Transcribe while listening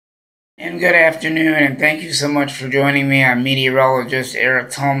And good afternoon, and thank you so much for joining me. I'm meteorologist Eric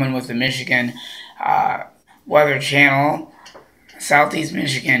Tolman with the Michigan uh, Weather Channel, Southeast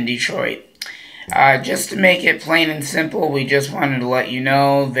Michigan, Detroit. Just to make it plain and simple, we just wanted to let you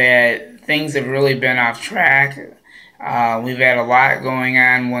know that things have really been off track. We've had a lot going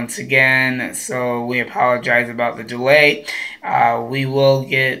on once again, so we apologize about the delay. We will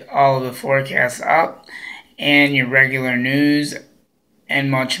get all of the forecasts up and your regular news and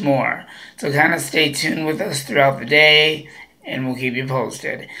much more. So kind of stay tuned with us throughout the day and we'll keep you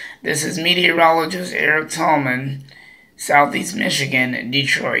posted. This is meteorologist Eric Tolman, Southeast Michigan,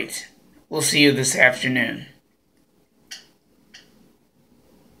 Detroit. We'll see you this afternoon.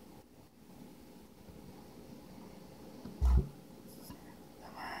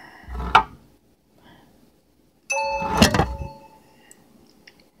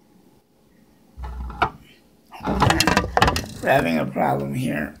 We're having a problem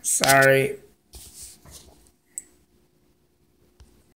here. Sorry.